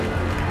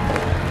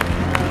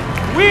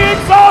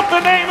exalt the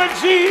name of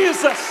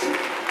Jesus.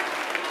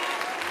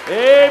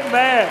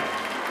 Amen.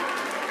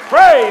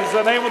 Praise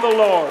the name of the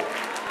Lord.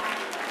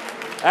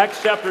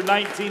 Acts chapter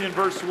 19 and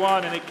verse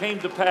 1, and it came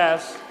to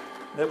pass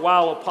that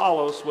while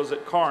Apollos was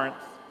at Corinth,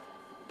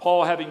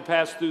 Paul, having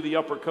passed through the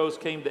upper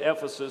coast, came to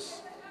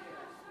Ephesus,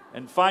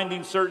 and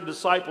finding certain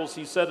disciples,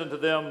 he said unto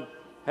them,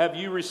 have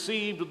you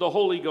received the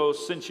Holy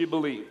Ghost since you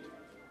believed?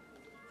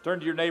 Turn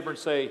to your neighbor and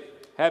say,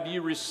 have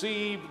you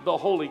received the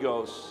Holy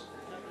Ghost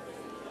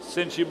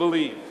since you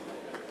believed?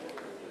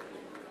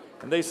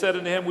 And they said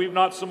unto him, we've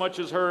not so much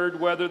as heard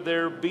whether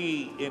there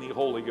be any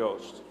Holy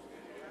Ghost.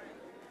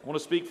 I want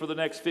to speak for the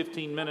next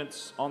 15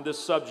 minutes on this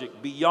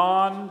subject,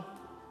 beyond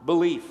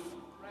belief.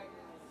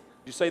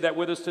 Did you say that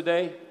with us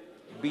today?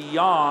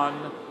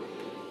 Beyond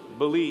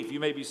belief. You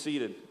may be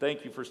seated.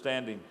 Thank you for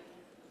standing.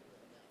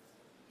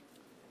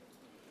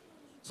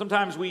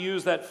 Sometimes we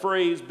use that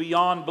phrase,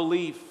 beyond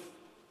belief,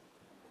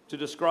 to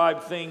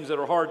describe things that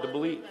are hard to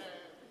believe.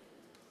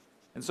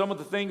 And some of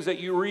the things that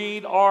you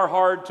read are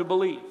hard to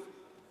believe.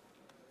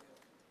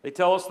 They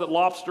tell us that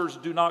lobsters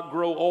do not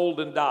grow old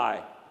and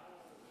die.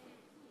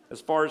 As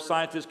far as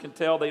scientists can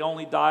tell, they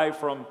only die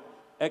from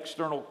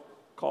external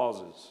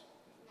causes.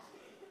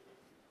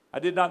 I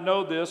did not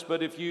know this,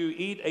 but if you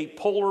eat a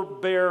polar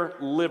bear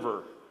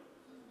liver,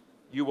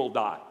 you will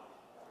die.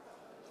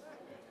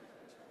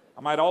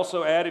 I might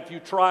also add, if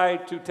you try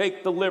to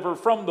take the liver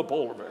from the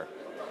polar bear,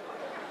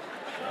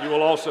 you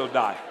will also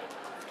die.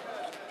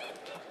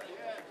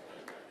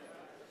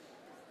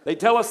 They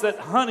tell us that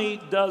honey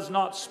does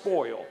not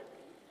spoil.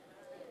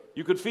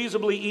 You could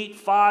feasibly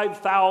eat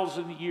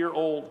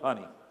 5,000-year-old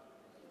honey.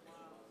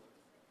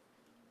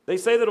 They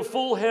say that a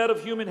full head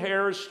of human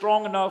hair is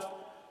strong enough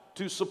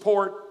to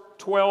support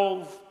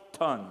 12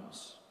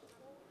 tons.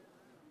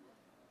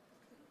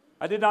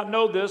 I did not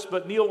know this,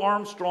 but Neil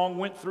Armstrong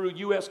went through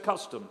U.S.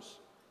 Customs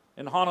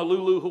in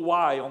Honolulu,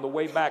 Hawaii on the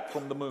way back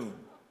from the moon.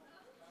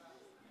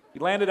 He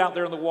landed out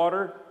there in the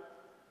water,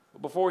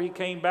 but before he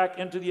came back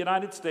into the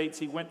United States,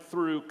 he went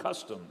through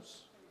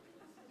Customs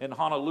in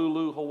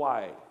Honolulu,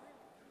 Hawaii.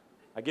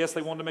 I guess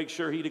they wanted to make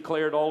sure he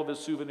declared all of his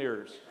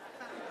souvenirs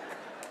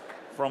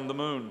from the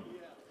moon.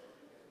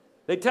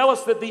 They tell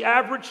us that the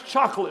average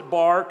chocolate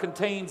bar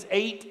contains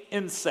 8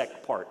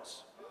 insect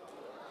parts.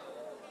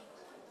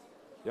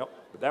 Yep,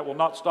 but that will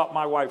not stop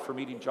my wife from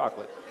eating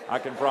chocolate, I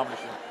can promise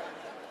you.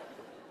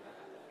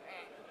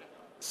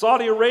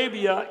 Saudi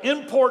Arabia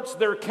imports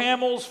their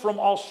camels from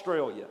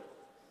Australia.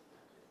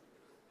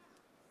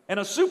 And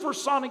a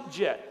supersonic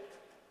jet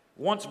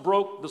once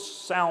broke the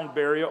sound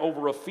barrier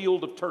over a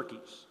field of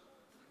turkeys.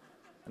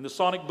 And the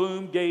sonic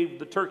boom gave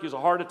the turkeys a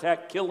heart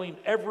attack, killing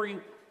every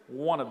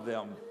one of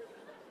them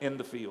in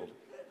the field.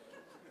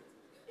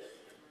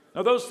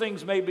 Now, those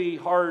things may be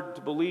hard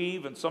to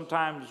believe, and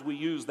sometimes we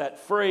use that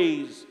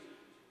phrase,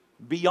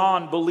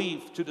 beyond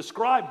belief, to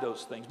describe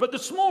those things. But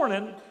this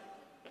morning,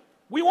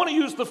 we want to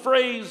use the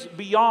phrase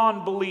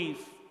beyond belief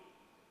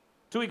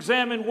to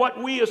examine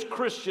what we as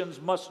Christians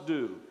must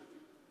do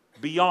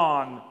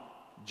beyond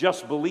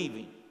just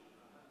believing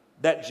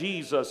that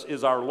Jesus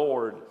is our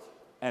Lord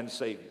and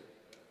Savior.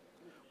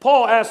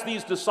 Paul asked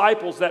these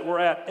disciples that were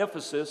at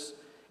Ephesus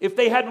if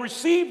they had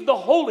received the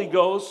Holy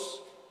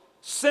Ghost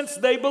since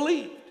they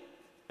believed.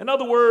 In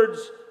other words,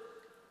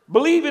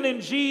 believing in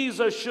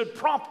Jesus should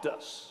prompt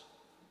us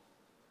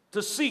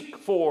to seek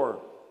for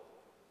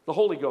the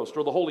Holy Ghost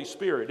or the Holy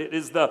Spirit. It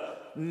is the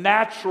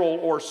natural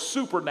or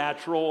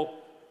supernatural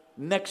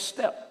next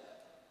step.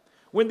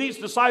 When these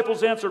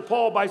disciples answered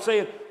Paul by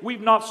saying,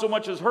 we've not so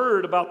much as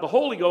heard about the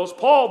Holy Ghost,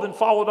 Paul then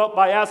followed up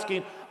by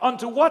asking,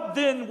 unto what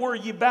then were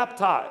ye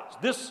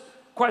baptized? This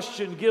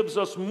question gives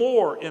us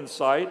more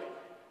insight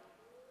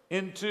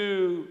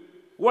into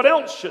what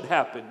else should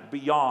happen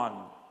beyond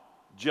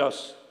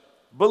just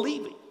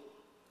believing.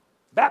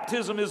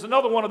 Baptism is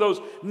another one of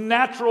those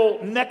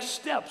natural next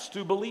steps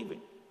to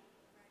believing.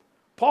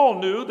 Paul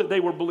knew that they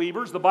were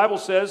believers. The Bible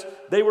says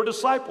they were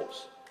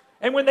disciples.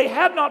 And when they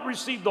had not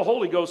received the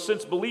Holy Ghost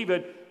since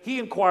believing, he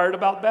inquired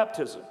about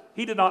baptism.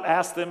 He did not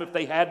ask them if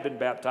they had been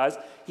baptized.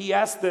 He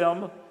asked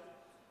them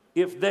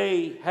if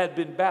they had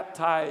been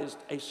baptized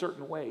a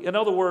certain way. In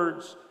other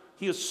words,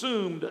 he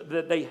assumed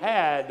that they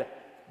had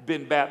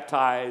been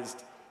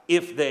baptized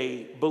if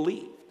they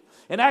believed.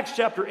 In Acts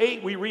chapter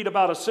 8, we read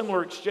about a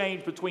similar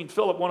exchange between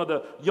Philip, one of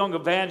the young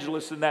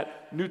evangelists in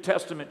that New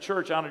Testament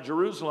church out of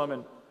Jerusalem,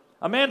 and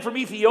a man from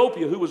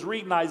Ethiopia who was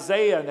reading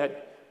Isaiah and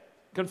had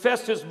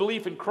confessed his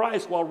belief in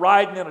Christ while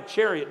riding in a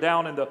chariot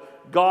down in the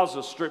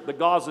Gaza Strip, the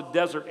Gaza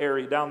desert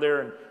area down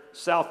there in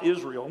South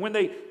Israel. And when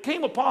they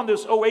came upon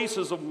this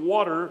oasis of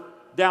water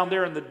down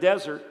there in the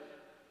desert,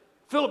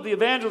 Philip the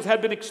evangelist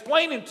had been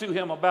explaining to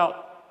him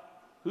about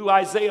who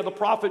Isaiah the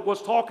prophet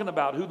was talking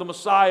about, who the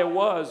Messiah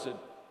was,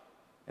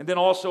 and then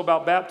also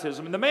about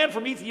baptism. And the man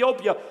from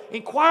Ethiopia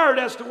inquired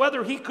as to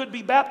whether he could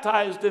be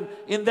baptized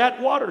in that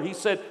water. He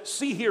said,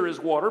 see, here is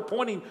water,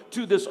 pointing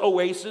to this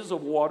oasis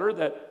of water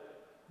that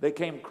they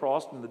came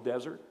across in the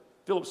desert.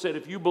 Philip said,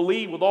 if you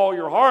believe with all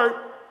your heart,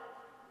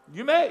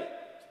 you may.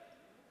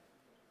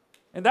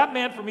 And that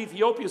man from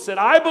Ethiopia said,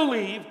 I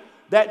believe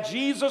that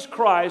Jesus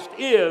Christ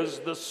is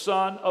the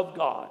Son of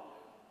God.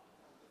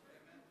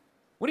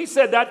 When he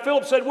said that,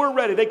 Philip said, we're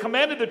ready. They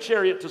commanded the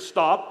chariot to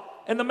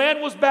stop, and the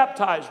man was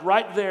baptized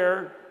right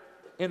there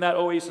in that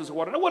oasis of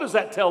water. Now, what does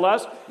that tell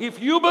us?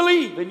 If you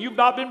believe and you've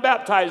not been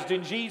baptized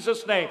in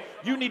Jesus' name,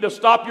 you need to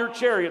stop your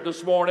chariot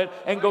this morning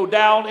and go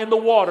down in the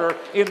water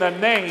in the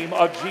name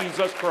of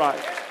Jesus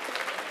Christ.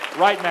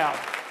 Right now.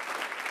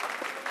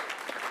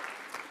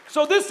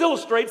 So this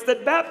illustrates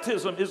that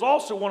baptism is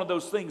also one of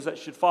those things that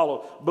should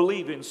follow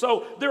believing.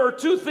 So there are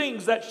two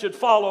things that should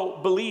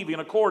follow believing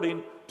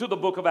according to the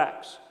book of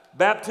Acts.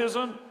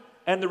 Baptism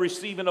and the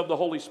receiving of the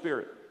Holy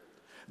Spirit.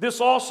 This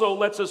also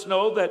lets us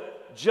know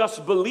that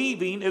just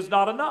believing is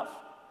not enough.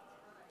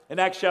 In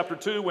Acts chapter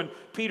 2, when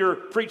Peter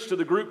preached to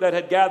the group that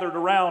had gathered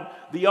around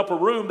the upper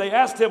room, they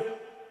asked him,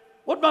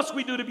 what must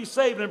we do to be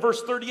saved? And in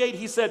verse 38,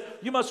 he said,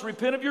 you must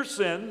repent of your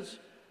sins,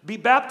 be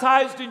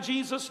baptized in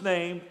Jesus'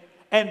 name,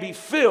 and be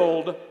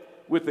filled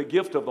with the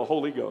gift of the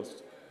Holy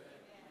Ghost.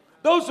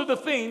 Those are the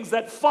things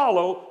that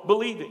follow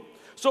believing.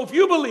 So if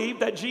you believe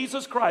that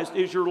Jesus Christ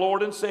is your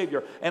Lord and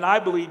Savior, and I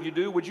believe you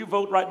do, would you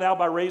vote right now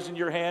by raising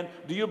your hand?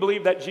 Do you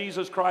believe that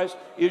Jesus Christ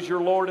is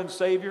your Lord and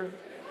Savior?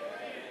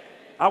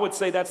 I would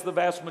say that's the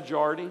vast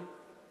majority.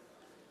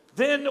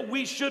 Then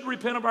we should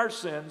repent of our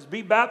sins,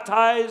 be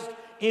baptized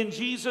in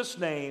Jesus'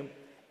 name,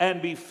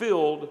 and be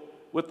filled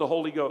with the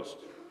Holy Ghost.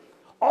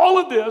 All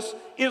of this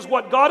is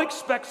what God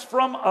expects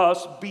from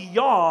us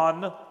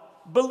beyond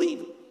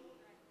believing.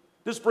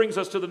 This brings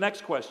us to the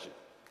next question.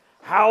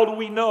 How do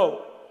we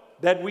know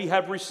that we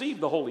have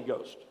received the Holy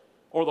Ghost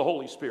or the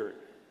Holy Spirit?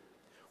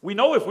 We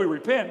know if we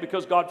repent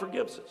because God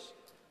forgives us.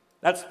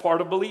 That's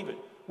part of believing.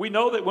 We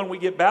know that when we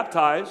get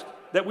baptized,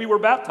 that we were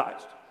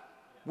baptized.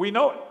 We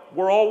know it.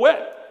 We're all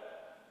wet.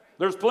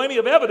 There's plenty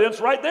of evidence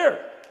right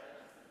there.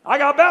 I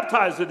got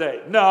baptized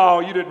today. No,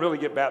 you didn't really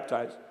get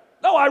baptized.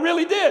 No, I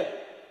really did.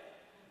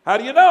 How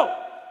do you know?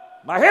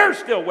 My hair's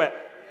still wet.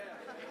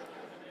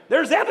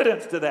 There's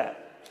evidence to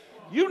that.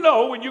 You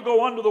know when you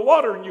go under the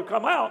water and you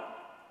come out,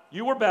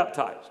 you were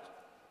baptized.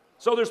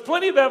 So there's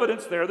plenty of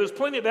evidence there. There's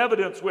plenty of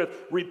evidence with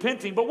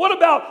repenting. But what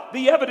about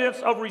the evidence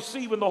of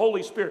receiving the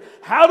Holy Spirit?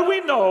 How do we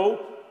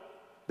know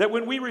that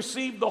when we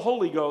received the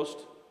Holy Ghost,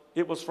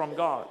 it was from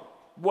God?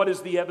 What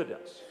is the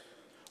evidence?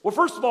 Well,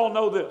 first of all,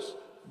 know this.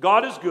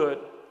 God is good,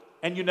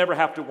 and you never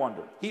have to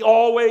wonder. He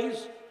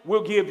always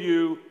will give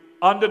you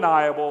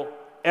undeniable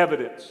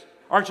evidence.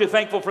 Aren't you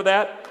thankful for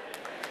that?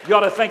 You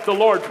ought to thank the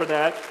Lord for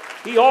that.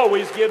 He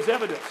always gives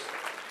evidence.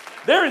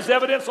 There is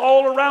evidence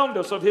all around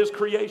us of His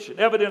creation.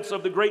 Evidence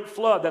of the great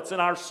flood that's in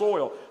our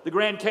soil. The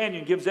Grand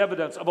Canyon gives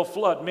evidence of a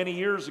flood many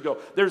years ago.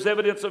 There's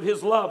evidence of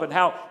His love and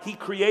how He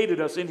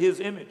created us in His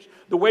image.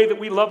 The way that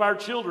we love our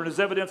children is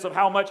evidence of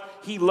how much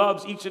He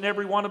loves each and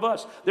every one of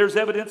us. There's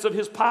evidence of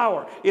His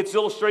power. It's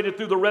illustrated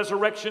through the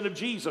resurrection of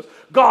Jesus.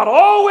 God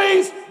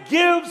always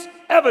gives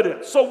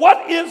evidence. So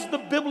what is the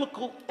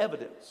biblical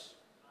evidence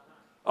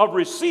of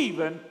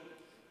receiving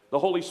the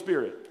Holy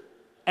Spirit?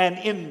 An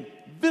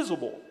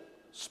invisible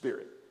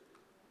Spirit.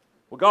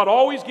 Well, God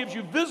always gives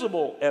you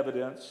visible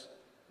evidence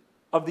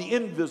of the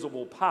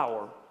invisible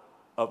power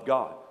of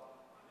God.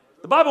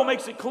 The Bible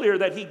makes it clear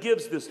that He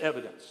gives this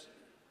evidence.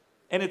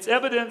 And it's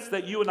evidence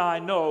that you and I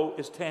know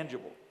is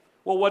tangible.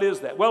 Well, what is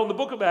that? Well, in the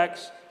book of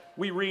Acts,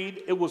 we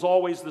read it was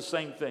always the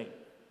same thing.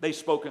 They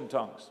spoke in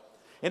tongues.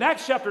 In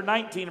Acts chapter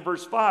 19 and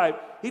verse 5,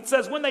 it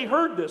says, when they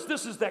heard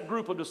this is that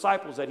group of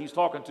disciples that he's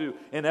talking to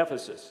in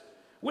Ephesus.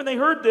 When they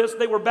heard this,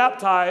 they were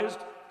baptized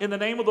in the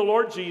name of the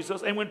Lord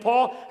Jesus. And when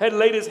Paul had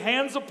laid his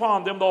hands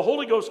upon them, the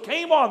Holy Ghost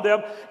came on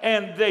them,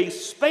 and they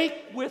spake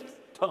with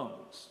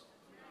tongues.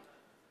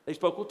 They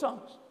spoke with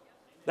tongues.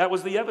 That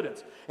was the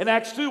evidence. In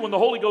Acts 2, when the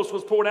Holy Ghost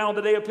was poured out on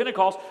the day of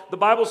Pentecost, the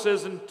Bible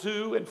says in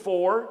 2 and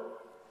 4,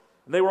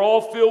 they were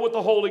all filled with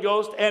the Holy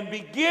Ghost and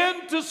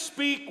began to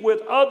speak with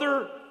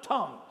other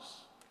tongues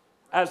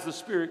as the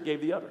Spirit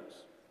gave the utterance.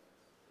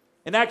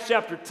 In Acts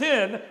chapter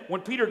 10,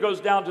 when Peter goes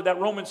down to that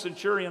Roman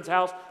centurion's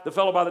house, the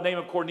fellow by the name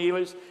of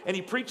Cornelius, and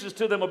he preaches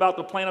to them about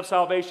the plan of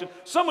salvation,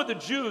 some of the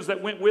Jews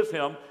that went with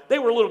him, they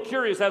were a little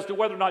curious as to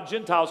whether or not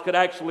Gentiles could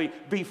actually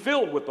be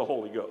filled with the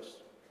Holy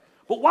Ghost.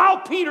 But while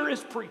Peter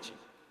is preaching,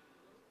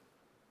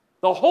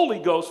 the Holy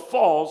Ghost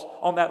falls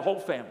on that whole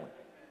family.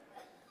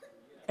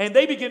 And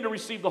they begin to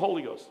receive the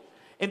Holy Ghost.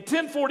 And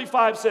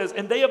 1045 says,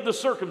 and they of the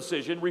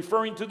circumcision,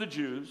 referring to the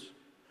Jews,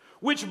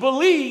 which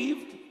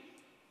believed,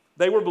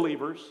 they were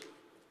believers,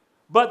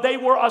 but they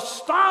were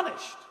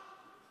astonished,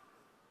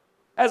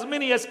 as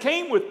many as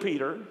came with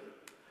Peter,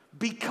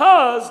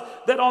 because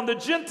that on the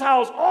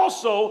Gentiles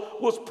also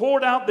was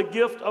poured out the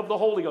gift of the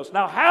Holy Ghost.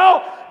 Now,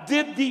 how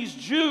did these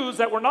Jews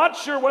that were not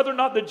sure whether or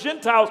not the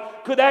Gentiles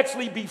could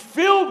actually be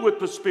filled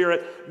with the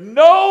Spirit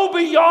know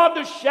beyond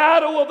a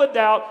shadow of a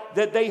doubt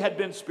that they had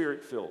been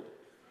Spirit-filled?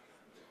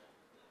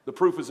 The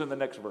proof is in the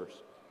next verse.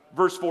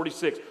 Verse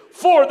 46.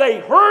 For they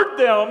heard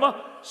them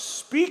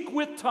speak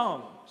with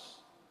tongues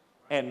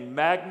and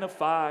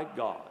magnify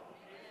God.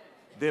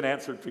 Then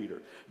answered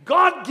Peter.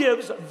 God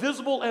gives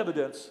visible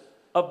evidence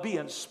of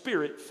being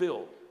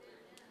Spirit-filled.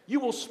 You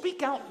will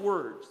speak out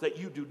words that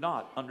you do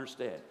not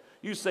understand.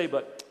 You say,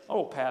 but,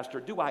 oh, Pastor,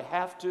 do I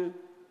have to?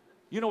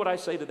 You know what I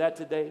say to that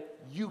today?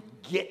 You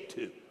get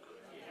to.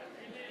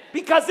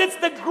 Because it's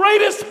the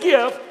greatest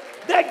gift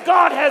that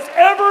God has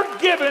ever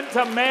given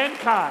to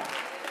mankind.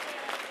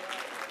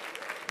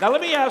 Now,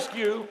 let me ask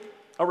you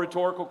a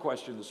rhetorical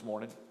question this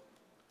morning.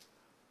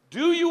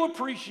 Do you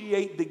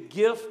appreciate the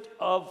gift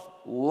of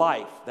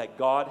life that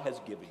God has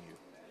given you?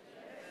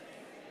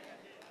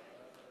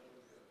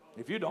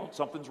 If you don't,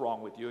 something's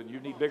wrong with you and you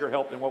need bigger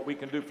help than what we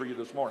can do for you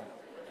this morning.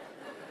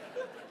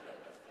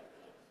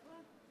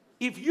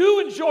 If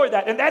you enjoy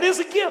that, and that is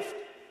a gift,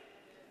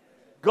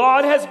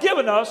 God has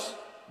given us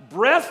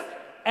breath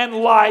and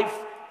life,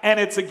 and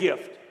it's a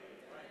gift.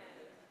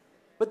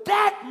 But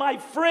that, my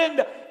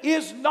friend,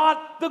 is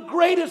not the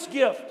greatest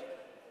gift.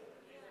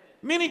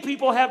 Many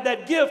people have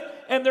that gift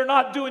and they're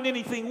not doing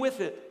anything with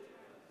it.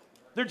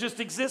 They're just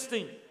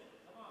existing.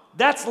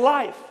 That's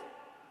life.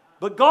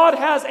 But God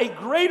has a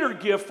greater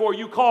gift for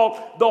you called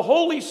the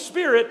Holy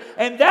Spirit,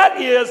 and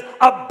that is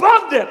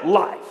abundant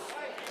life.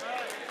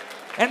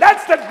 And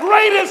that's the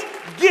greatest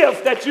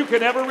gift that you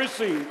can ever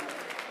receive.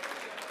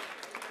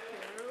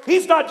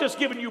 He's not just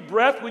giving you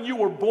breath when you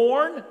were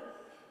born,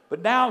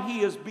 but now He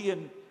is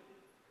being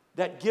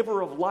that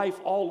giver of life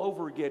all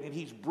over again, and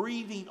He's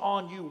breathing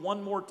on you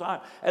one more time.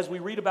 As we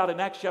read about in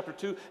Acts chapter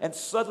 2, and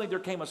suddenly there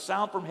came a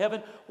sound from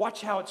heaven.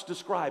 Watch how it's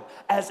described.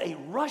 As a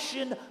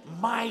rushing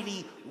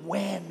mighty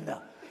wind.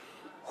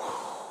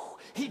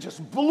 He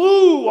just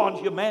blew on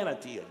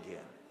humanity again.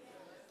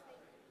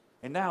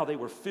 And now they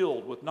were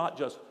filled with not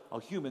just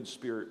a human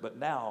spirit, but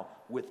now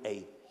with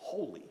a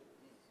Holy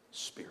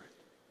Spirit.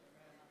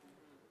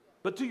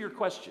 But to your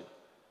question,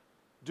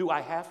 do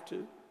I have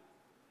to?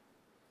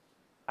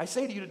 I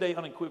say to you today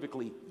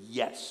unequivocally,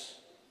 yes.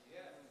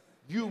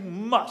 You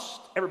must.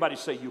 Everybody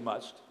say you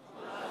must.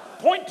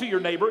 Point to your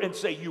neighbor and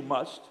say you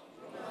must.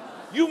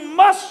 You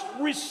must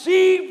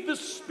receive the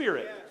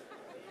Spirit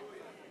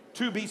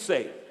to be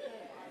saved.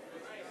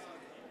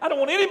 I don't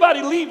want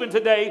anybody leaving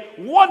today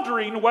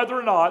wondering whether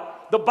or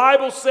not the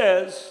Bible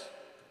says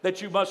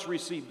that you must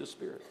receive the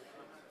Spirit.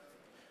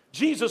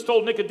 Jesus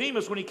told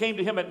Nicodemus when he came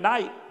to him at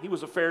night, he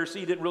was a Pharisee,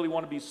 he didn't really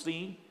want to be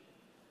seen,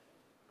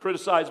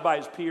 criticized by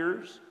his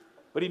peers,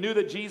 but he knew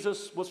that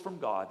Jesus was from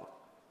God.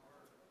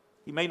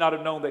 He may not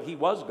have known that He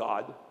was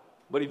God,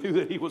 but he knew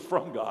that He was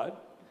from God.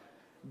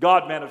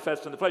 God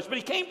manifested in the flesh. But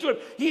he came to him,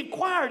 he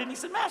inquired, and he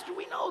said, Master,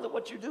 we know that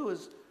what you do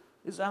is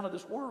out of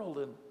this world,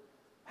 and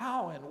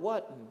how and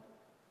what.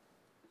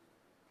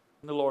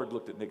 And the Lord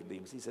looked at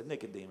Nicodemus. He said,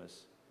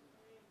 Nicodemus,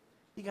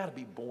 you got to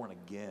be born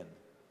again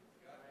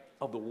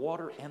of the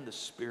water and the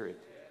Spirit.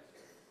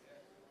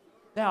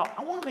 Now,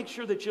 I want to make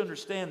sure that you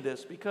understand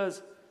this,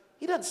 because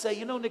He doesn't say,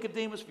 you know,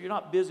 Nicodemus, if you're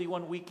not busy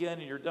one weekend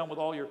and you're done with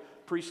all your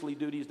priestly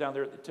duties down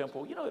there at the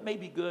temple, you know, it may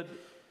be good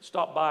to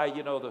stop by,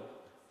 you know, the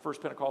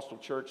First Pentecostal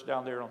Church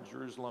down there on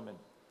Jerusalem and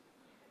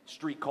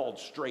street called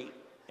Straight,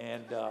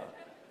 and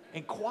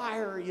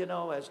inquire, you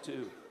know, as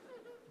to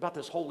about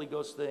this Holy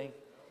Ghost thing.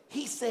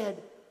 He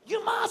said,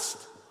 you must.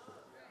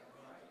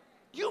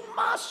 You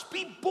must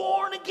be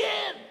born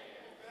again.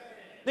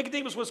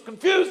 Nicodemus was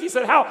confused. He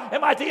said, how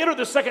am I to enter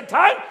the second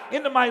time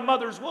into my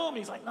mother's womb?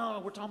 He's like,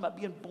 no, we're talking about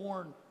being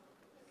born.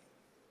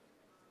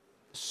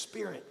 The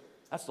Spirit,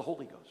 that's the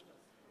Holy Ghost.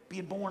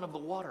 Being born of the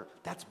water,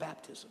 that's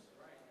baptism.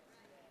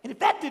 And if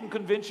that didn't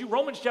convince you,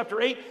 Romans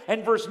chapter 8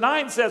 and verse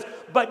 9 says,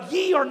 but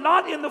ye are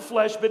not in the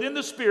flesh, but in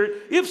the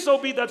Spirit, if so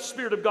be that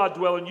Spirit of God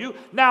dwell in you.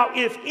 Now,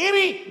 if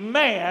any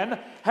man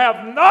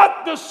have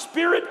not the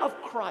Spirit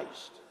of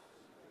Christ,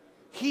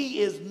 he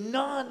is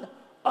none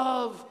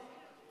of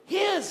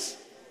His.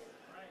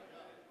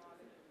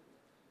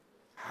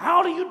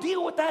 How do you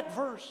deal with that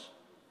verse?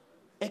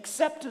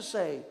 Except to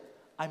say,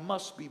 I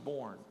must be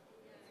born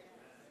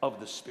of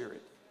the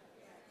Spirit.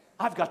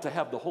 I've got to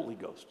have the Holy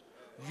Ghost.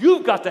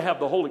 You've got to have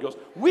the Holy Ghost.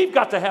 We've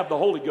got to have the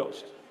Holy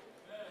Ghost.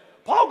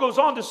 Paul goes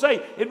on to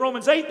say in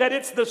Romans 8 that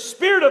it's the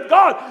Spirit of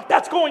God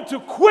that's going to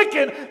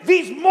quicken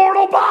these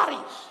mortal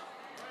bodies.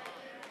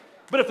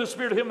 But if the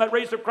Spirit of Him that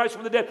raised up Christ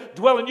from the dead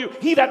dwell in you,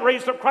 He that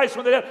raised up Christ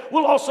from the dead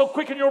will also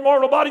quicken your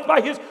mortal bodies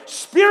by His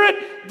Spirit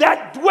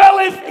that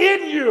dwelleth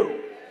in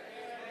you.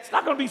 It's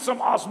not going to be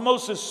some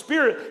osmosis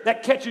spirit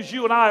that catches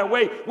you and I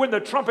away when the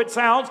trumpet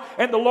sounds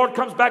and the Lord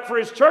comes back for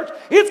His church.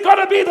 It's going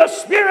to be the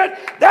Spirit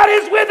that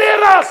is within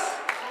us.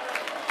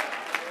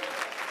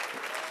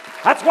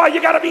 That's why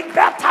you got to be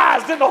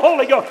baptized in the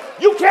Holy Ghost.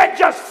 You can't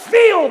just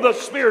feel the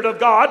Spirit of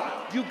God.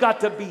 You've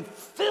got to be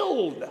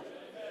filled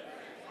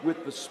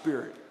with the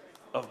Spirit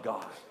of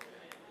God.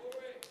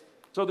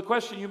 So the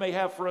question you may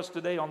have for us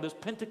today on this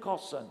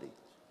Pentecost Sunday,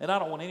 and I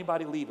don't want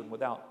anybody leaving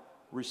without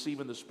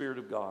receiving the Spirit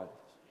of God.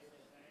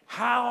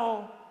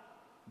 How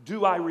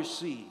do I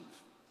receive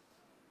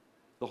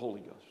the Holy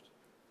Ghost?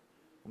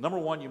 Well, number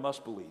one, you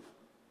must believe.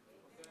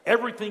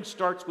 Everything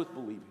starts with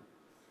believing.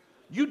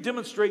 You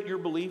demonstrate your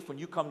belief when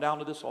you come down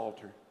to this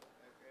altar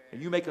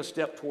and you make a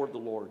step toward the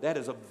Lord. That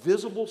is a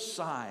visible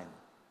sign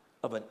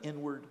of an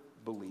inward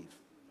belief.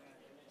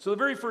 So the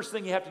very first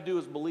thing you have to do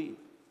is believe.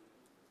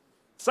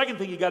 Second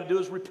thing you got to do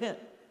is repent.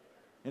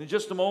 And in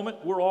just a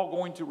moment, we're all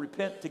going to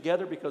repent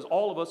together because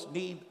all of us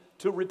need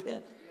to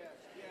repent.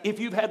 If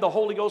you've had the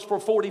Holy Ghost for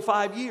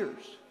 45 years,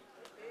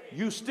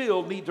 you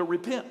still need to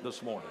repent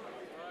this morning.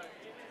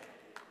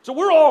 So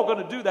we're all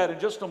going to do that in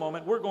just a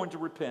moment. We're going to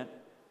repent.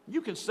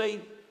 You can say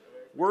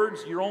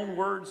words, your own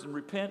words, and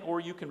repent,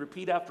 or you can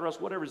repeat after us,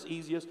 whatever is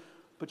easiest.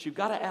 But you've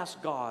got to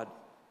ask God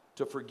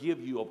to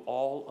forgive you of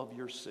all of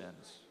your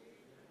sins.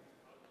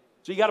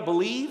 So you got to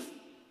believe,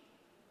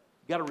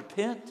 you got to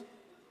repent,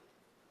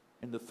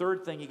 and the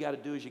third thing you got to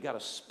do is you got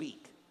to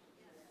speak.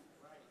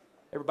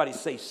 Everybody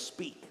say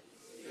speak.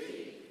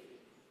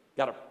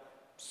 Got to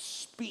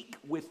speak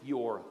with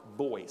your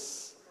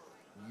voice.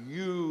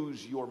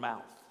 Use your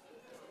mouth.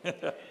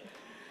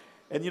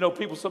 And you know,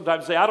 people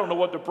sometimes say, I don't know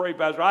what to pray,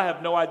 Pastor. I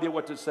have no idea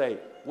what to say.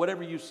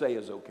 Whatever you say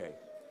is okay.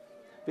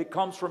 If it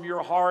comes from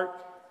your heart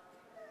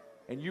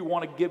and you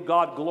want to give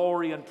God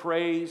glory and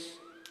praise,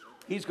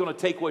 He's going to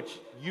take what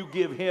you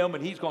give Him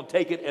and He's going to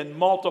take it and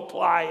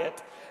multiply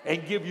it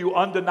and give you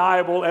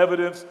undeniable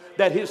evidence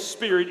that His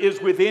Spirit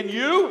is within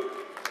you.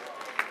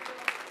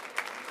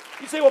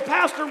 You say, well,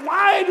 Pastor,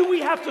 why do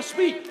we have to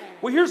speak?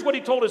 Well, here's what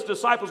He told His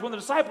disciples. When the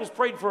disciples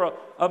prayed for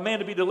a man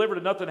to be delivered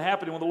and nothing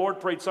happened, and when the Lord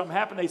prayed, something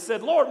happened, they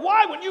said, Lord,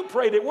 why when you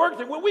prayed it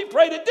worked, and when we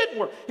prayed it didn't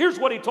work? Here's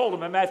what He told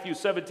them in Matthew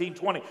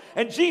 17:20.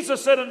 And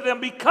Jesus said unto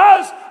them,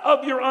 because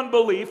of your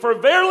unbelief, for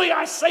verily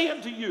I say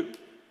unto you,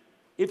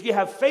 if you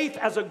have faith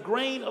as a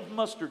grain of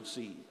mustard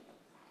seed,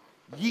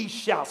 ye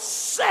shall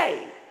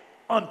say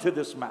unto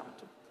this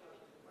mountain.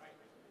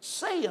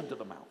 Say unto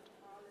the mountain.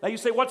 Now you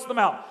say, what's the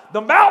mountain?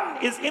 The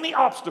mountain is any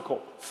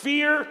obstacle,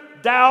 fear,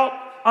 doubt,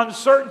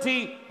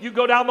 uncertainty. You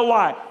go down the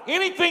line.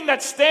 Anything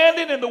that's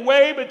standing in the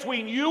way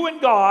between you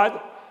and God,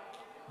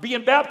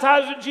 being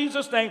baptized in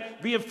Jesus' name,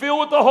 being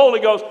filled with the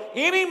Holy Ghost,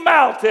 any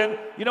mountain,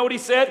 you know what He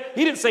said?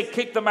 He didn't say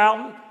kick the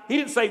mountain. He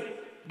didn't say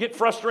get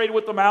frustrated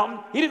with the mountain.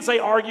 He didn't say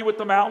argue with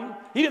the mountain.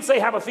 He didn't say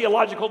have a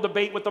theological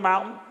debate with the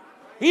mountain.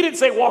 He didn't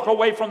say walk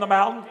away from the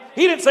mountain.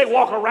 He didn't say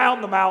walk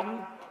around the mountain.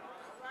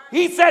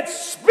 He said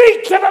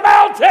speak to the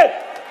mountain.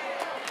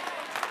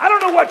 I don't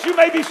know what you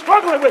may be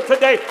struggling with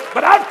today,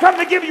 but I've come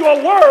to give you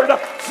a word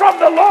from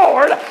the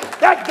Lord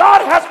that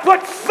God has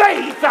put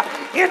faith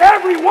in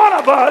every one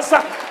of us,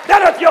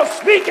 that if you'll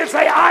speak and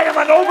say, I am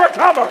an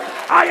overcomer,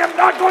 I am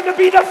not going to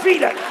be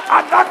defeated,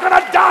 I'm not going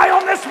to die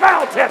on this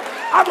mountain,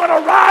 I'm going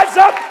to rise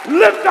up,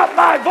 lift up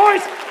my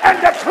voice,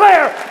 and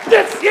declare,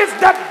 this is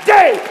the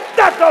day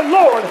that the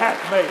Lord hath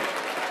made.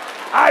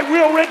 I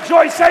will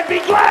rejoice and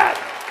be glad.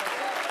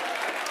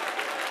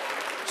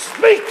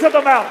 Speak to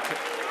the mountain.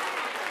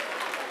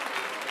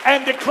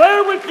 And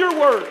declare with your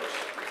words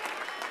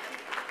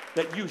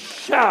that you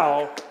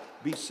shall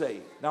be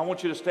saved. Now I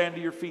want you to stand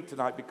to your feet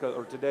tonight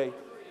today,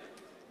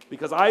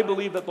 because I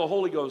believe that the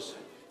Holy Ghost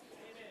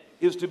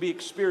is to be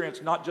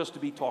experienced, not just to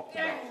be talked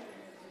about.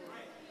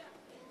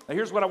 Now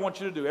here's what I want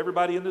you to do.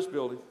 Everybody in this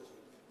building,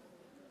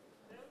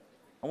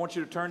 I want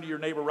you to turn to your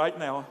neighbor right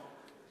now,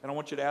 and I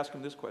want you to ask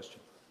him this question.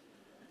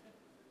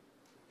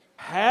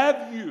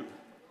 Have you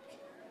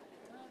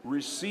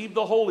received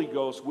the Holy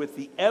Ghost with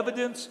the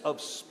evidence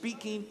of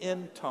speaking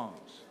in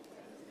tongues?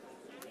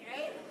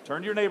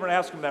 Turn to your neighbor and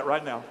ask him that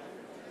right now.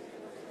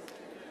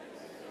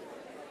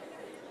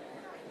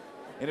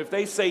 And if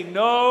they say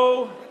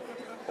no,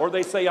 or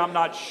they say I'm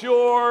not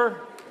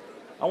sure,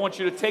 I want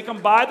you to take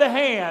them by the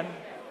hand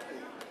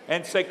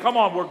and say, come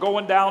on, we're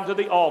going down to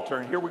the altar.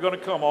 And here we're going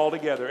to come all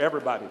together,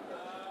 everybody,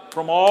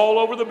 from all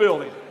over the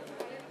building.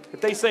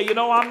 If they say,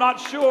 I'm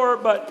not sure,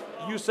 but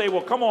you say,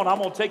 well, come on, I'm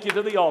going to take you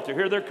to the altar.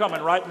 Here they're coming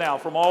right now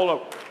from all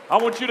over. I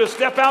want you to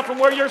step out from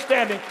where you're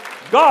standing.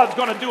 God's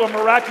going to do a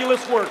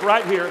miraculous work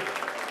right here.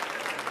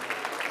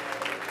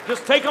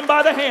 Just take them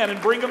by the hand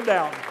and bring them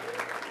down.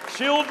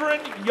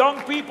 Children,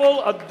 young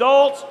people,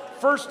 adults,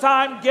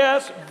 first-time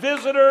guests,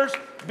 visitors,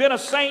 been a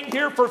saint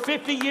here for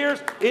 50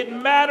 years, it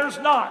matters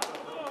not.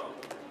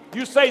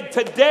 You say,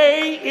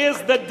 today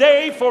is the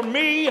day for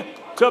me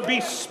to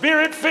be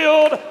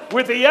Spirit-filled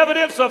with the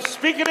evidence of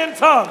speaking in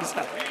tongues.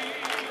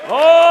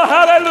 Oh,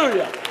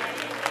 hallelujah.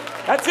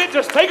 That's it.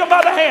 Just take them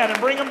by the hand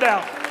and bring them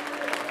down.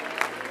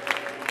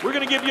 We're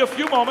going to give you a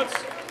few moments.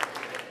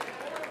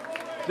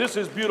 This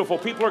is beautiful.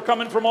 People are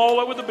coming from all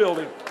over the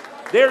building.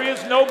 There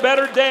is no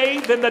better day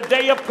than the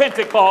day of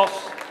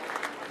Pentecost,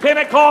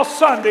 Pentecost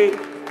Sunday,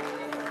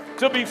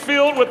 to be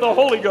filled with the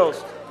Holy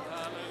Ghost.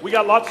 We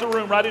got lots of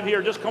room right in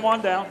here. Just come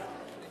on down.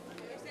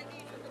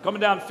 Coming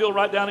down, fill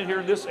right down in here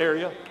in this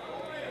area.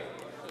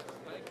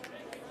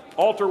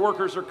 Altar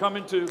workers are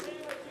coming too.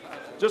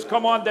 Just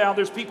come on down.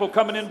 There's people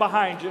coming in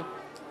behind you.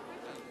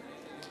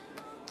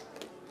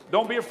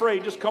 Don't be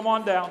afraid. Just come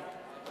on down.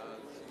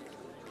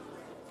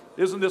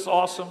 Isn't this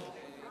awesome?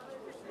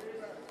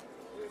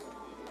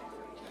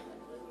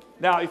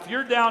 Now, if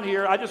you're down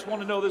here, I just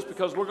want to know this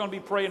because we're going to be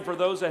praying for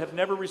those that have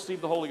never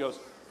received the Holy Ghost.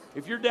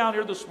 If you're down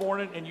here this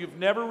morning and you've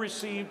never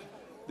received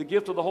the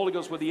gift of the Holy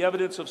Ghost with the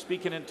evidence of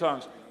speaking in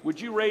tongues, would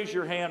you raise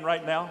your hand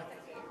right now?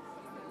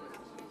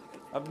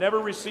 I've never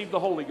received the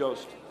Holy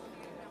Ghost.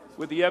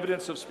 with the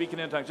evidence of speaking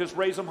in tongues. Just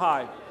raise them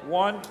high.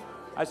 1,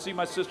 I see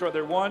my sister right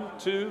there. 1,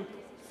 2,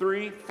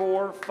 3,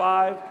 4,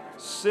 5,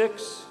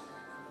 6,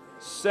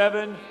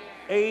 7,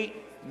 8,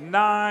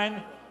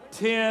 9,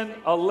 10,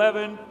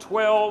 11,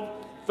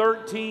 12,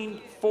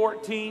 13,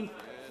 14,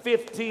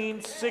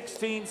 15,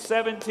 16,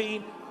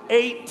 17,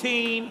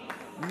 18,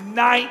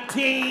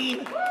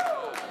 19.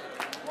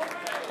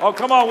 Oh,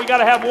 come on, we got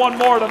to have one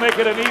more to make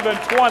it an even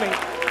 20.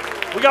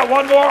 We got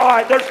one more. All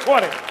right, there's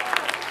 20.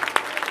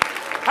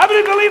 How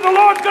many believe the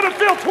Lord's going to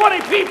fill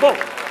 20 people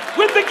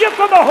with the gift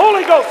of the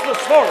Holy Ghost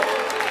this morning?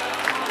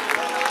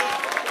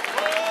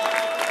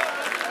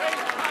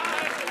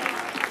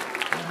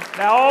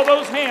 Now, all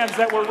those hands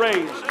that were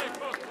raised,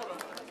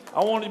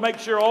 I want to make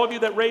sure, all of you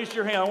that raised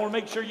your hand, I want to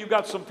make sure you've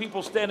got some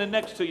people standing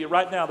next to you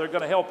right now. They're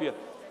going to help you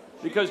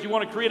because you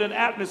want to create an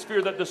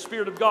atmosphere that the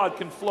Spirit of God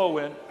can flow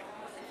in.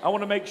 I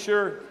want to make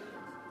sure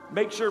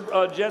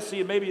Jesse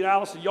and maybe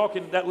Allison, y'all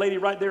can, that lady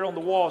right there on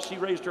the wall, she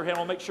raised her hand.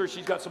 I'll make sure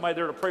she's got somebody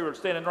there to pray with her,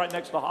 standing right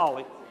next to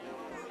Holly.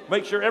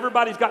 Make sure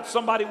everybody's got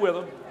somebody with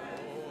them.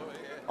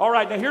 All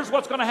right, now here's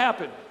what's going to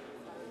happen.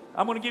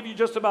 I'm going to give you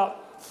just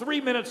about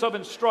 3 minutes of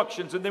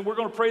instructions, and then we're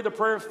going to pray the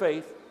prayer of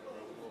faith.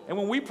 And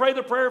when we pray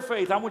the prayer of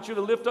faith, I want you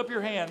to lift up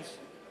your hands,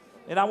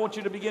 and I want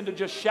you to begin to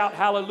just shout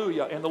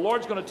hallelujah. And the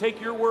Lord's going to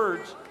take your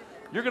words.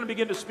 You're going to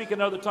begin to speak in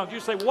other tongues. You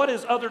say, what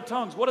is other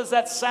tongues? What does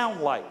that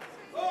sound like?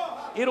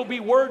 It'll be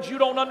words you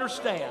don't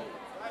understand.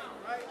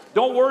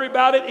 Don't worry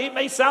about it. It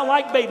may sound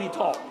like baby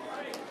talk.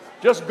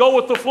 Just go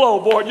with the flow,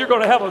 boy. You're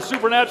going to have a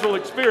supernatural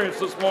experience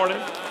this morning.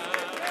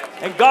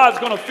 And God's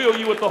going to fill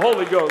you with the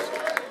Holy Ghost.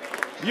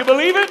 Do you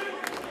believe it?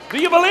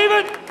 Do you believe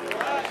it?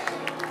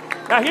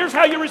 Now here's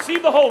how you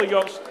receive the Holy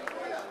Ghost.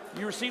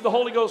 You receive the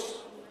Holy Ghost.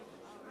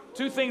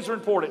 2 things are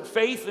important: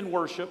 faith and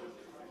worship.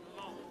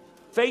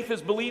 Faith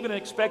is believing and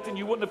expecting.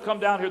 You wouldn't have come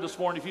down here this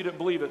morning if you didn't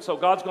believe it. So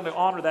God's going to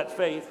honor that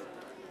faith.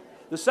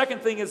 The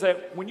second thing is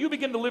that when you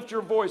begin to lift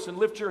your voice and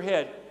lift your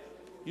head,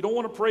 you don't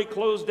want to pray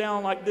closed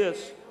down like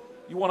this.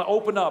 You want to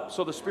open up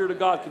so the Spirit of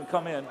God can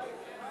come in.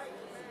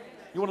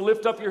 You want to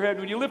lift up your head.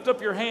 When you lift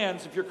up your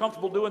hands, if you're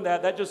comfortable doing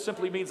that, that just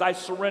simply means I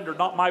surrender.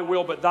 Not my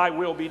will, but thy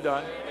will be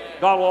done.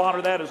 God will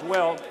honor that as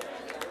well.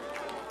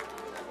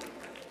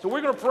 So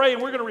we're going to pray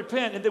and we're going to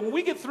repent. And then when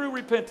we get through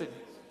repenting,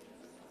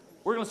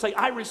 we're going to say,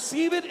 I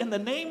receive it in the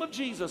name of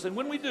Jesus. And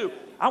when we do,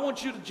 I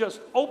want you to just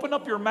open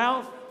up your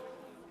mouth,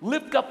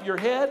 lift up your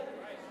head,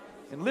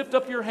 and lift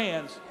up your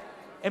hands,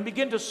 and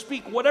begin to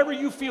speak whatever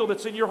you feel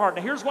that's in your heart.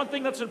 Now here's one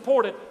thing that's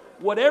important.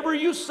 Whatever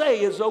you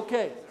say is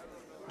okay.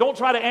 Don't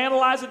try to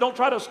analyze it. Don't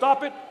try to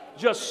stop it.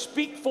 Just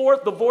speak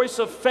forth the voice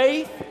of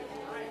faith.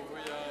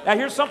 Now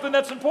here's something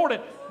that's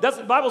important.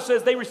 The Bible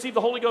says they received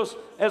the Holy Ghost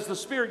as the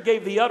Spirit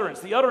gave the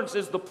utterance. The utterance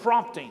is the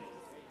prompting.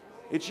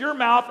 It's your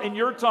mouth and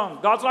your tongue.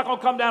 God's not going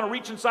to come down and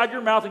reach inside your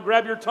mouth and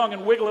grab your tongue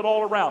and wiggle it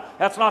all around.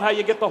 That's not how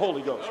you get the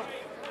Holy Ghost.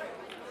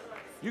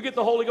 You get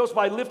the Holy Ghost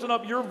by lifting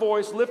up your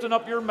voice, lifting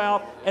up your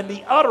mouth, and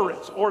the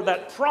utterance or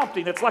that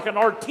prompting. It's like an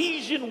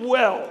artesian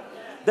well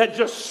that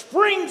just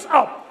springs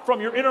up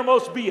from your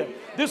innermost being.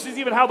 This is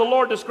even how the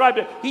Lord described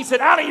it. He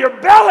said, out of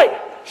your belly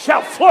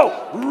shall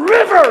flow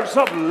rivers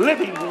of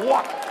living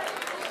water.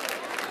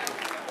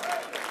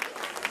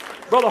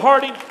 Brother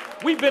Harding,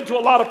 we've been to a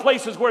lot of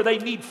places where they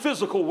need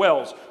physical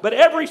wells, but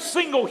every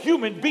single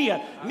human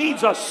being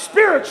needs a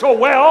spiritual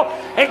well,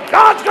 and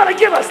God's going to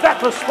give us that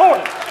this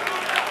morning.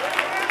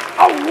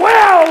 A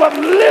well of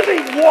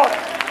living water.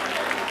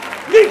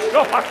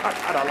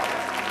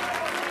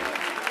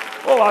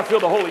 Oh, I feel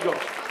the Holy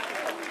Ghost.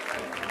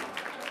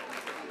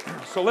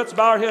 So let's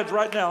bow our heads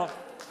right now.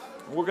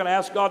 We're going to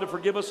ask God to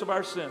forgive us of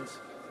our sins.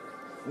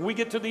 When we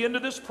get to the end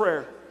of this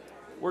prayer,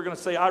 we're going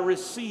to say, I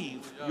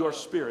receive your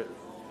Spirit.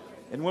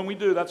 And when we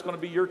do, that's going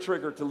to be your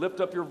trigger to lift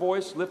up your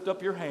voice, lift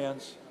up your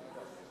hands,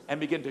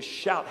 and begin to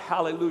shout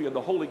hallelujah.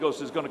 The Holy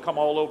Ghost is going to come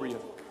all over you.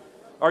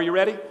 Are you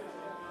ready?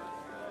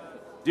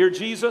 Dear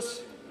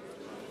Jesus,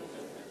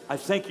 I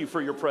thank you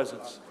for your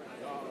presence.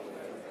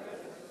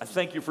 I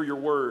thank you for your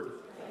word.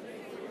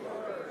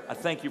 I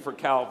thank you for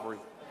Calvary.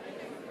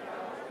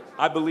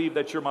 I believe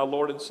that you're my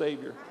Lord and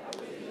Savior.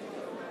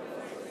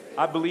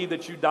 I believe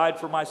that you died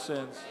for my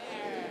sins.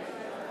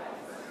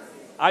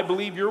 I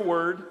believe your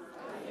word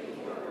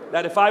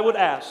that if I would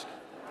ask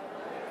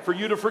for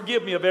you to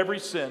forgive me of every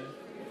sin,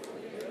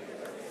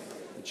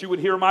 that you would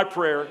hear my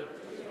prayer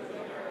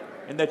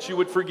and that you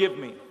would forgive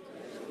me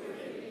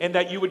and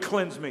that you would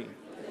cleanse me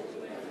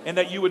and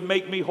that you would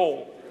make me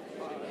whole.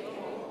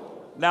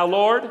 Now,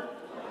 Lord,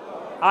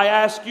 I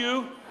ask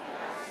you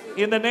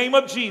in the name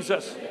of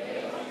Jesus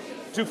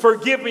to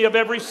forgive me of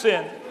every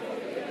sin.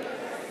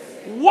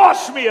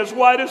 Wash me as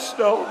white as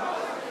snow.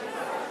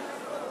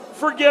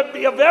 Forgive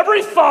me of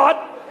every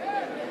thought,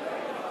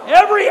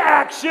 every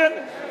action,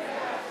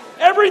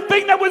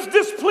 everything that was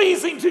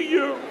displeasing to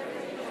you.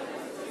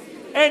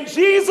 And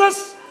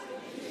Jesus,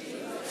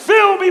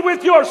 fill me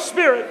with your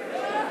Spirit.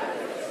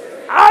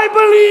 I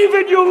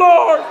believe in you,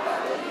 Lord.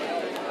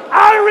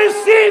 I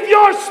receive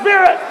your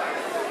Spirit.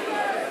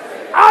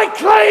 I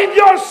claim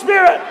your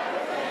Spirit.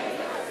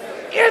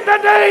 In the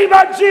name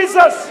of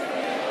Jesus.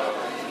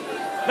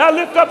 Now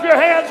lift up your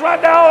hands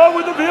right now all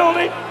over the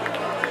building.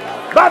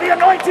 By the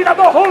anointing of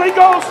the Holy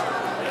Ghost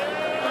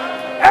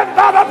and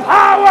by the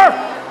power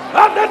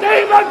of the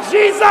name of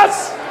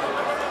Jesus.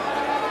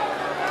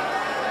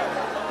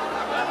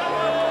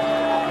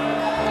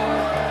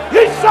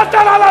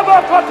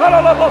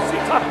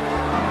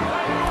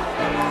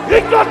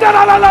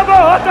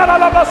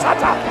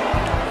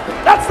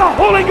 That's the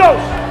Holy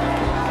Ghost.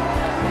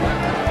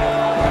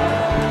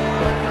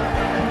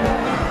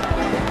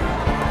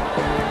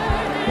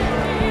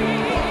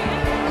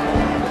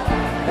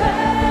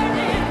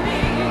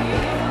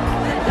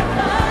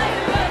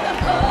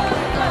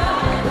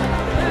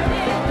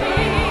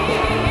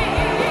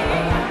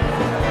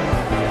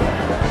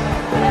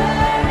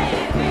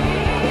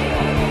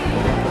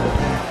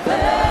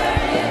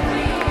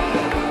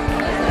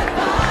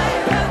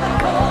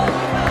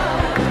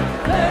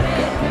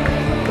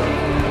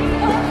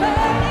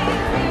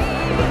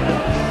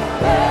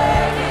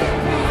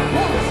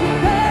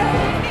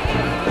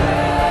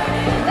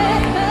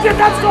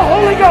 That's the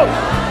Holy Ghost.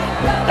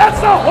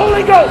 That's the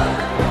Holy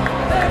Ghost.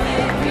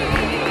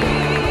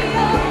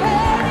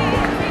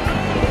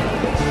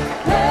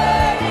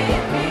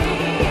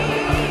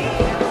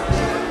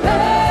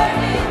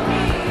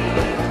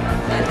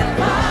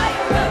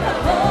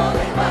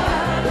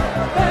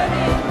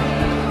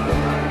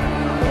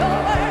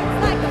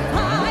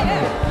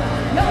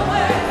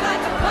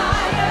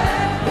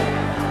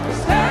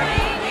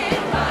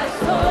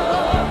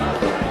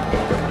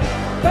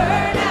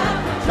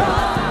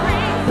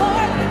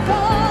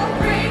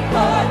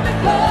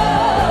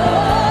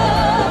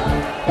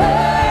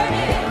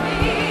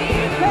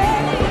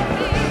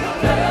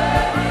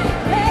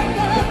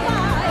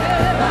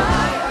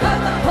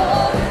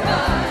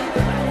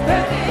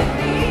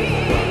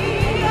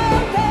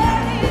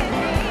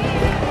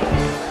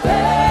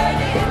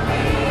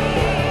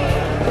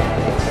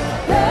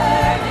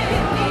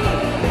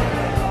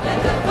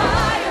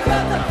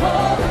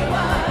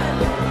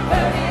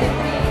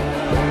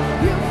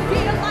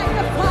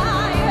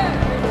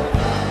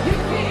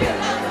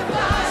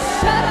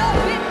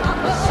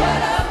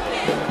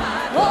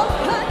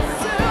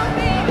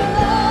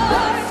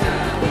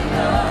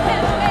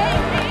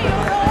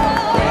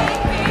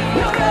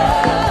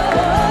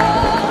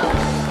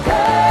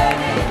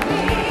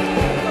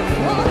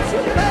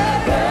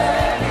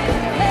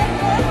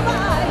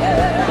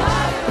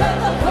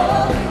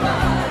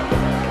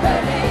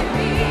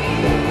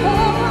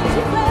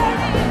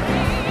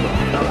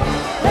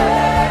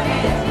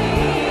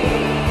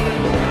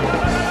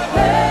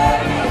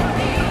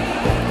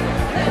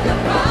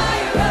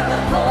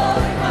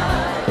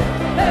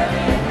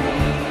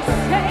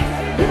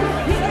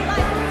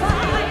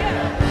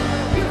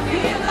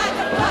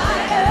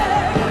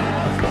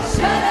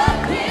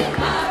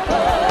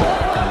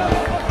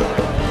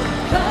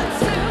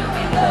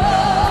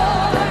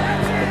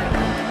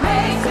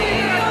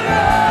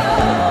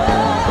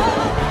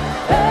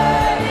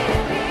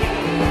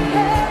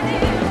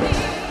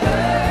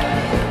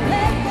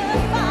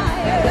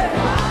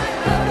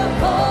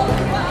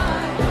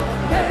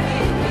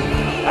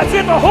 That's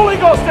it, the Holy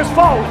Ghost is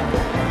falling.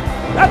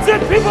 That's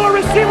it, people are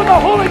receiving the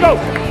Holy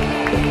Ghost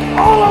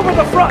all over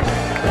the front.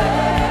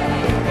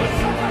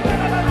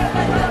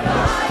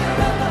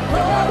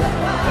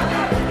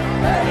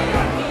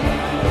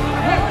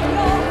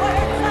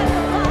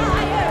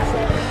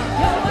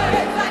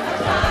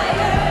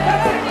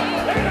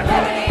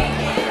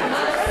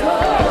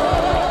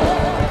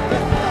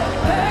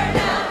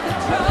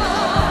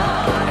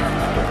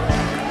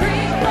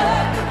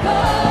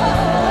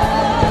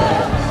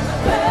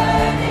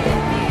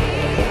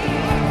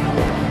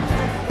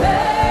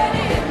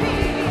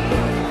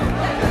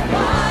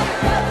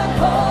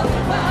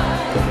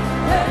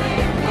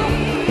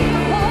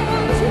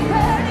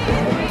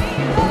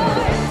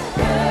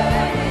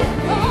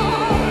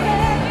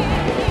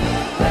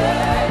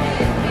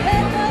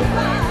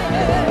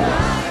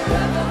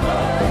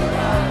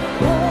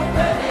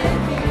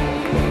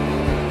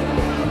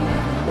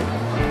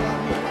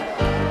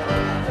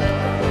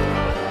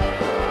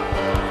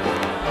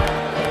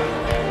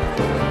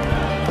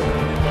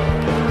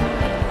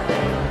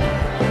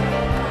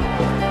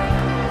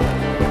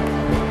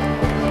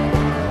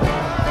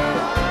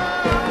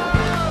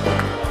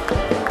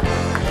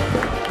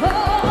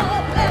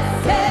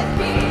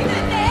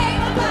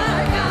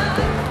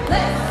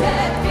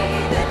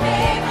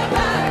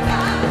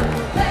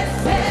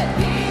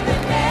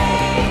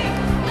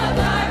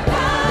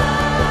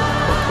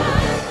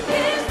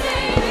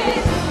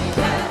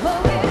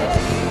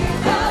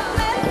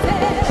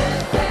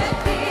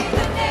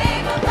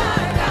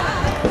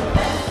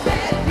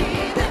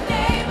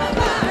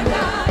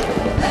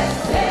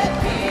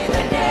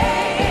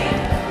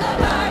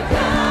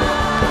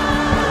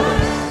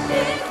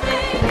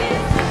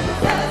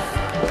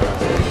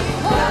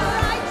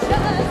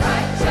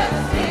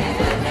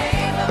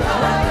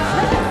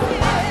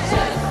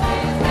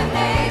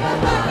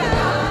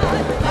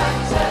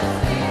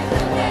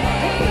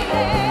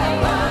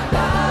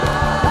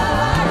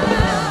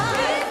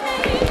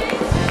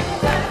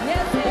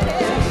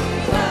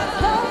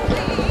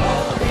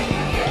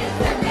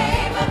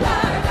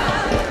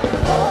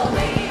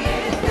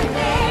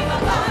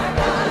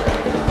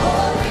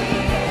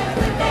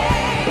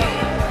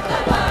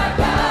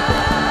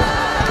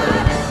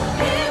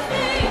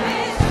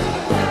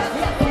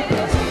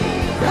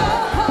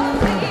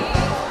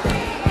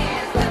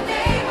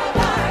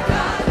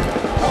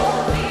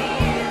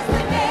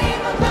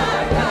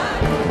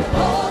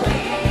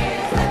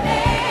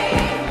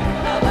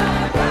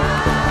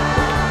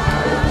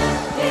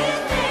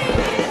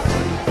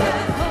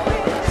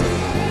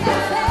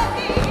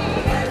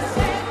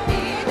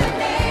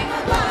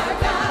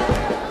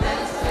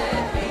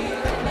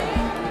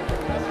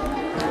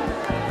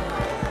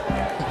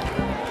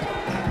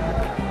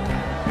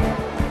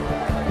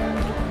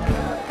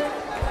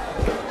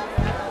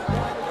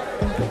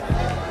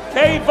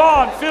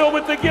 Avon, filled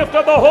with the gift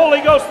of the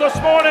Holy Ghost this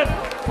morning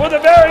for the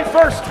very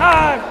first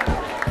time.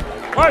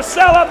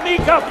 Marcella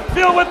Mika,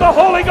 filled with the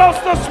Holy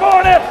Ghost this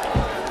morning.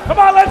 Come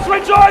on, let's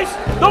rejoice.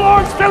 The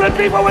Lord's filling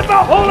people with the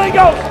Holy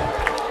Ghost.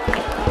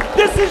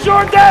 This is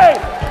your day.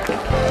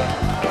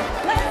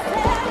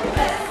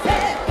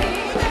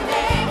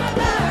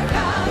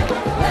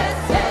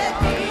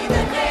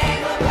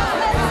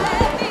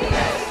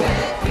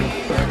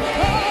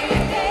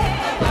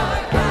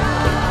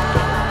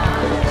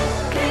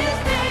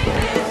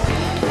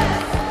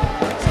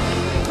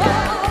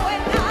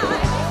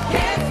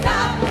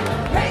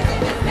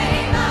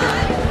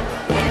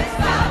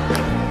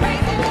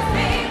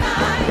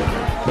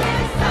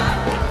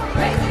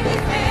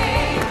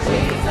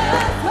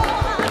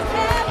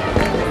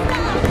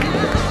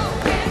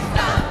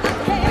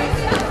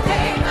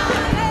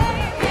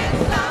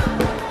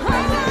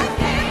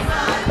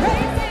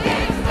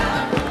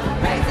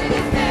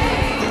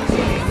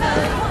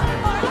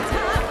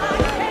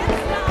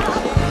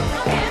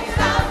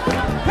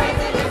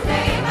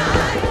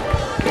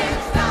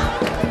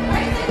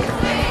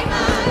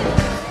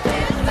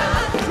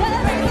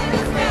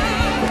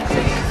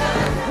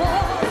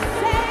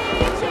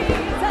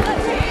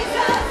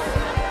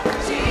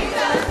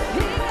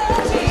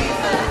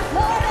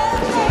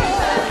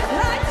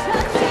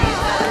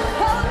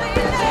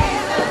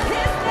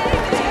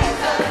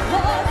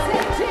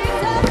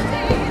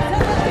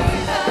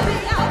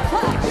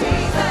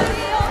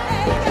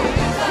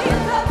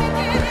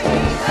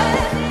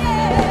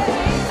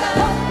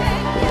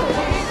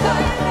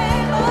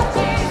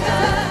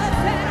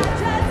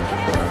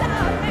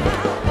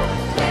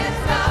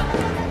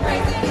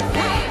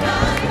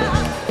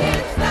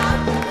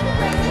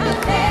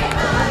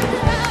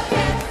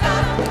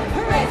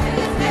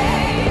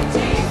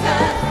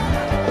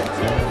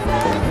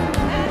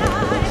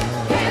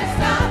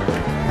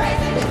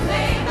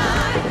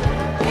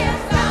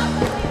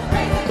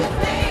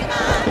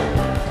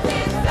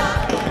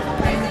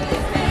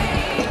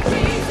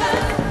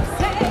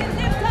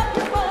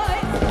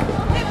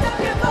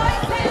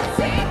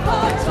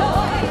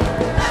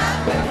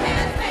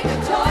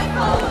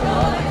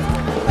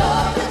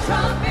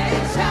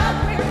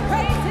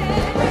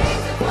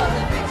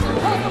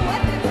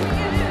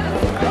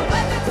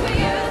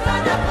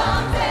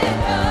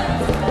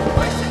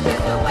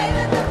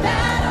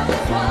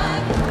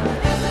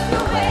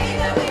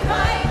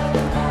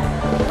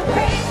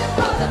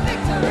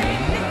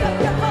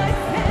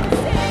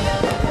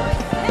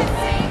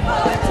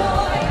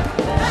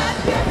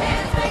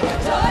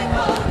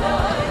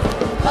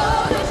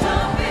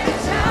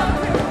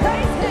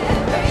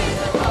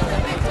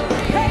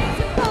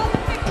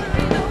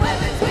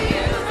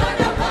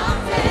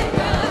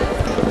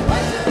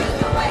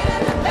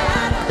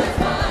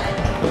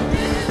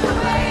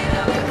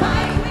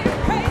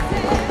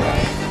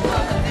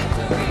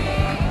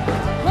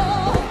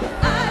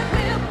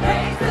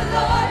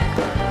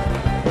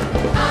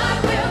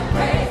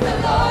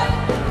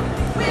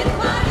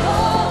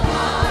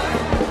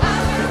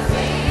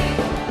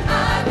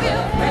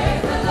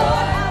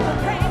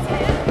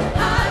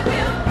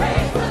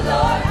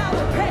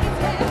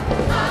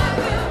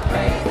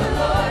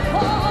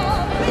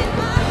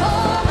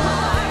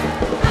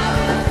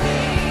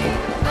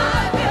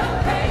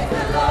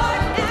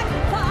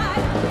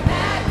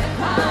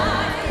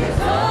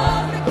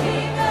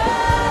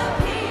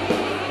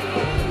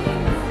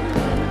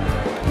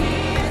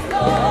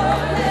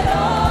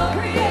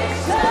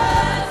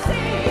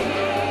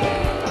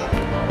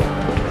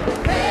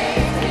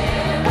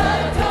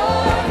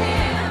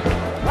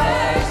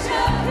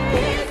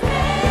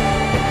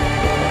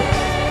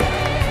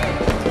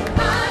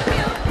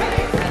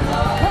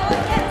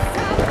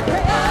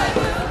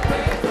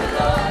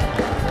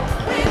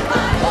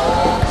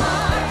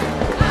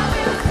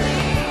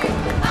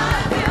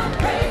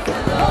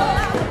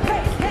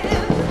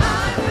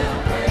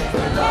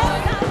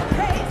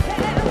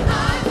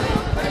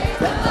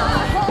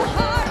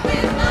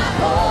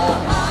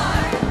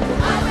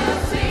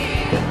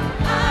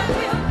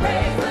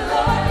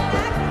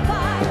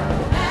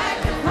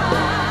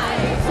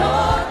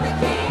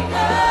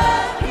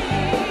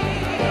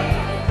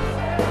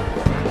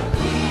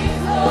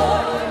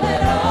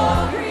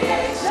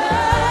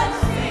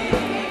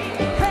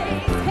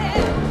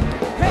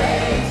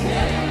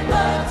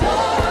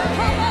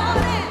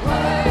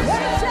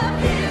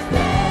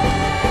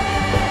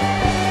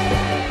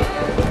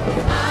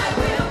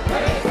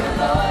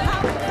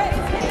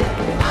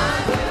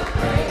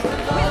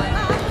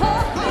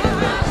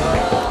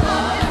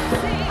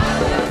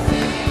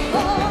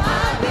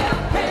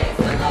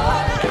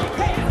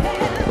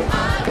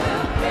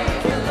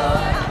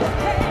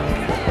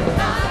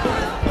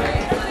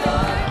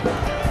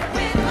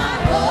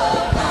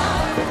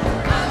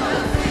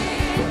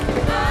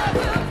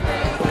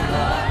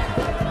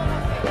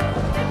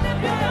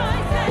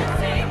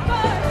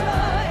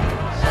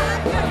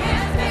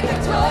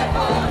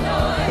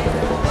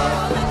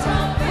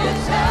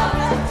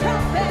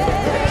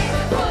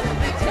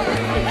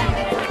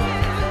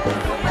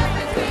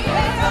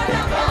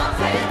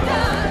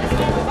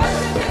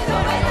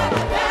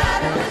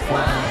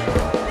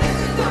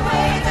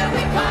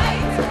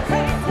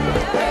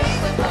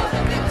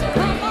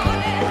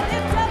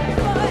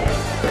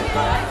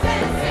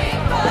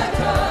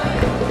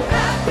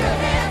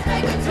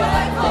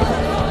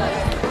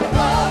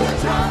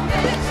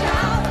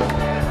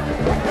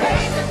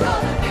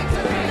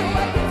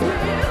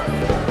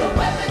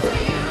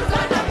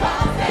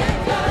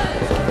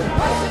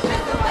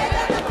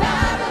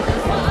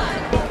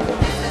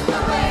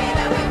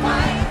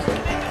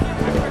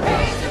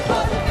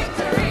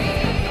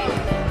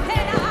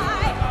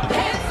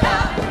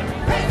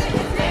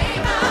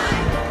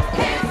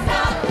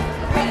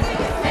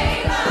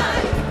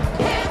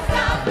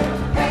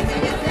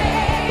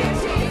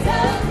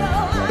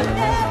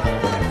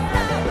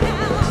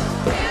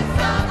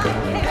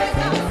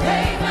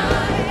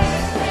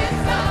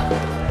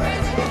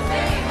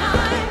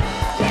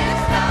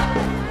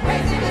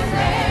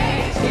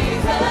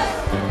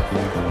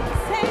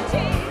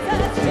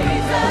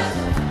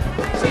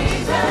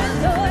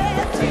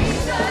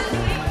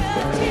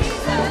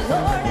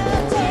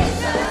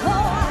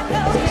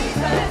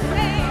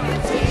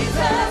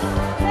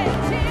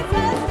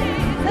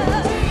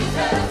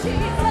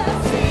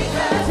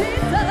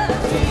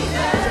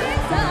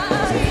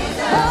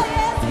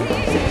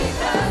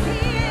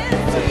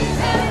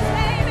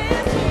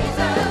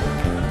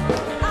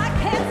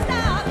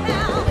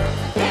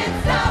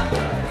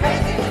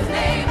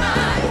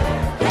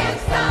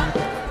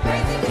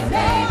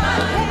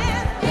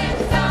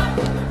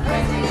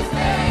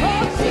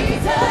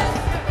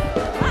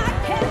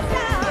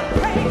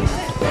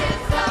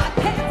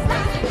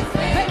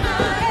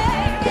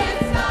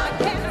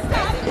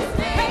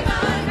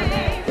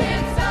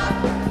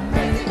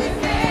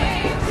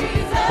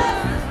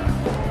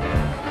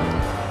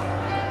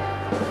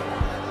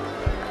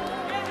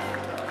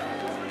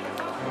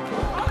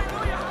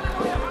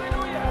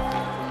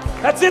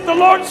 That's it. The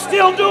Lord's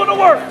still doing the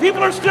work.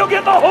 People are still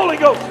getting the Holy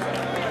Ghost.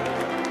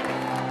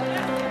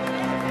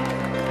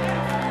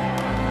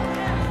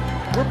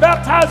 We're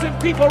baptizing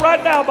people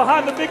right now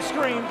behind the big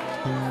screen.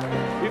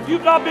 If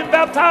you've not been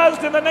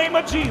baptized in the name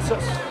of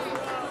Jesus,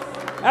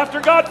 after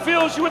God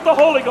fills you with the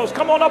Holy Ghost,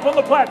 come on up on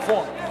the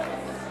platform.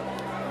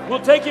 We'll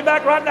take you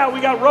back right now.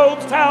 We got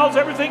robes, towels,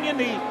 everything you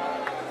need.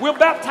 We'll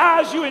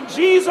baptize you in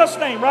Jesus'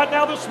 name right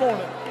now this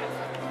morning.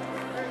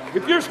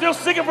 If you're still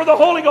seeking for the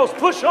Holy Ghost,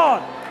 push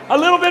on a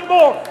little bit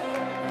more.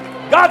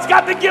 God's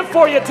got the gift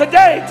for you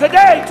today,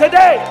 today,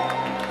 today.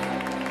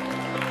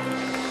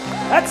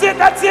 That's it,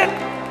 that's it.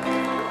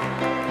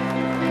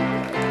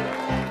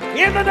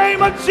 In the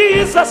name of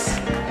Jesus.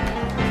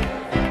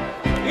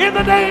 In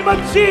the name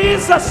of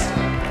Jesus.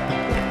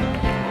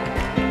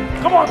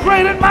 Come on,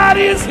 great and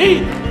mighty is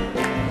He.